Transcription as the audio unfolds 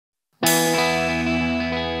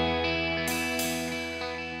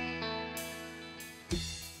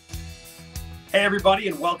Hey, everybody,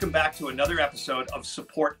 and welcome back to another episode of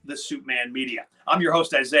Support the Soupman Media. I'm your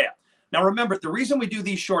host, Isaiah. Now, remember, the reason we do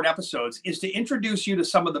these short episodes is to introduce you to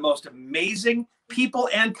some of the most amazing people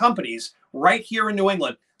and companies right here in New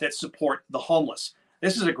England that support the homeless.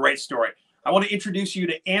 This is a great story. I want to introduce you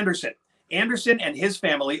to Anderson. Anderson and his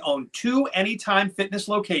family own 2 Anytime Fitness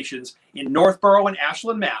locations in Northborough and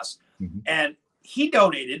Ashland, Mass. And they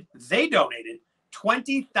donated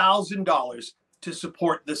 $20,000 to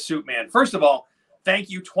support the Soupman. First of all, thank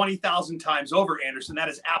you 20,000 times over, Anderson. That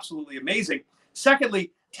is absolutely amazing.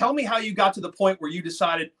 Secondly, tell me how you got to the point where you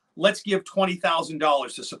decided, let's give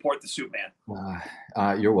 $20,000 to support the Soupman.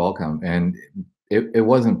 You're welcome. And it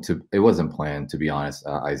wasn't planned, to be honest,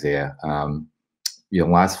 Isaiah.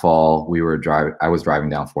 Last fall I was driving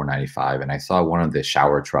down 495 and I saw one of the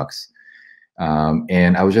shower trucks.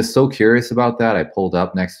 And I was just so curious about that. I pulled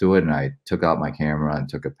up next to it and I took out my camera and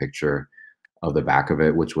took a picture of the back of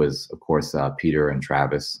it, which was, of course, Peter and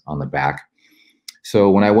Travis on the back.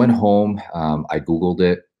 So when I went home, I Googled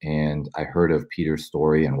it and I heard of Peter's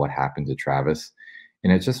story and what happened to Travis.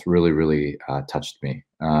 And it just really, really touched me.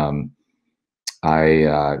 I'm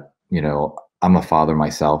a father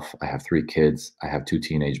myself. I have 3 kids. I have 2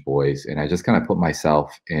 teenage boys. And I just kind of put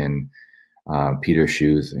myself in Peter's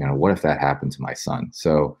shoes. What if that happened to my son?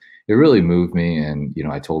 So it really moved me. And,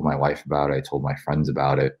 I told my wife about it. I told my friends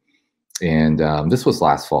about it. And this was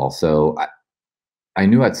last fall. So I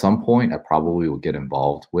knew at some point I probably would get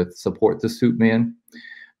involved with Support the Soupman,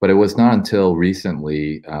 but it was not until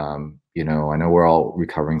recently, I know we're all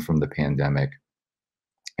recovering from the pandemic,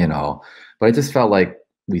 but I just felt like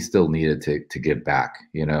we still needed to give back.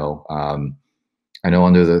 I know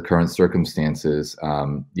under the current circumstances,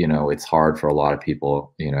 it's hard for a lot of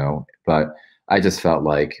people, but I just felt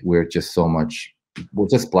like we're just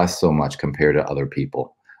blessed so much compared to other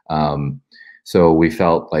people. So we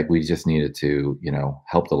felt like we just needed to,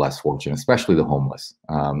 help the less fortunate, especially the homeless.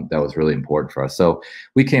 That was really important for us. So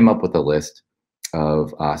we came up with a list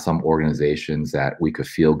of some organizations that we could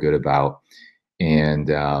feel good about, and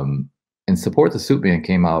Support the Soupman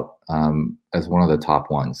came out as one of the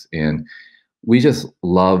top ones. And we just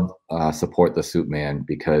loved Support the Soupman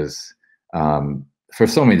because for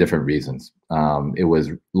so many different reasons. It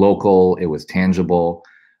was local, it was tangible.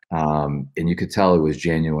 And you could tell it was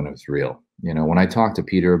genuine, it was real. When I talked to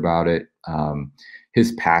Peter about it,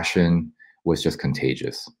 his passion was just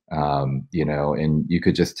contagious, and you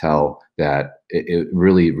could just tell that it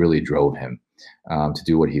really, really drove him to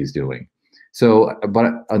do what he's doing. So,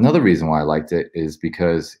 but another reason why I liked it is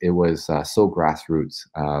because it was so grassroots,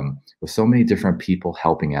 with so many different people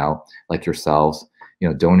helping out, like yourselves,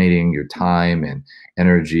 donating your time and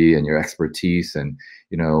energy and your expertise, and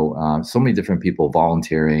so many different people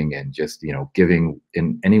volunteering and just giving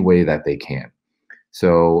in any way that they can.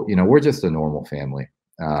 So we're just a normal family,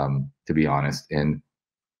 to be honest. And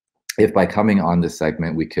if by coming on this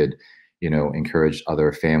segment we could encourage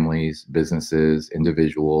other families, businesses,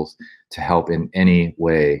 individuals to help in any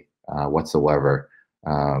way whatsoever,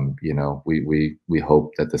 we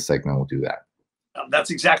hope that this segment will do that. That's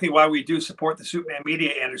exactly why we do Support the Soupman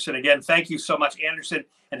Media, Anderson. Again, thank you so much. Anderson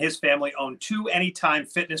and his family own 2 Anytime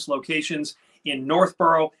Fitness locations in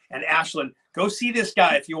Northborough and Ashland. Go see this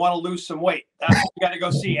guy if you want to lose some weight. That's what you got to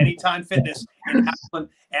go see. Anytime Fitness in Ashland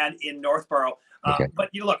and in Northborough. Okay. But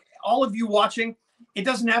look, all of you watching, it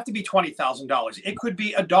doesn't have to be $20,000. It could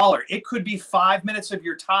be $1. It could be 5 minutes of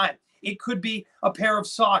your time. It could be a pair of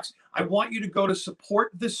socks. I want you to go to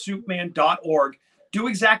supportthesoupman.org. Do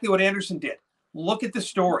exactly what Anderson did. Look at the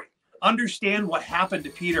story. Understand what happened to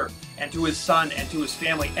Peter and to his son and to his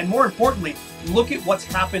family. And more importantly, look at what's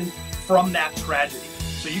happened from that tragedy.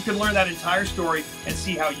 So you can learn that entire story and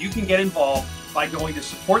see how you can get involved by going to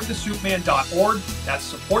supportthesoupman.org.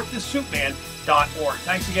 That's supportthesoupman.org.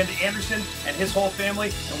 Thanks again to Anderson and his whole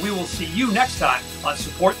family, and we will see you next time on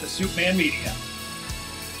Support the Soupman Media.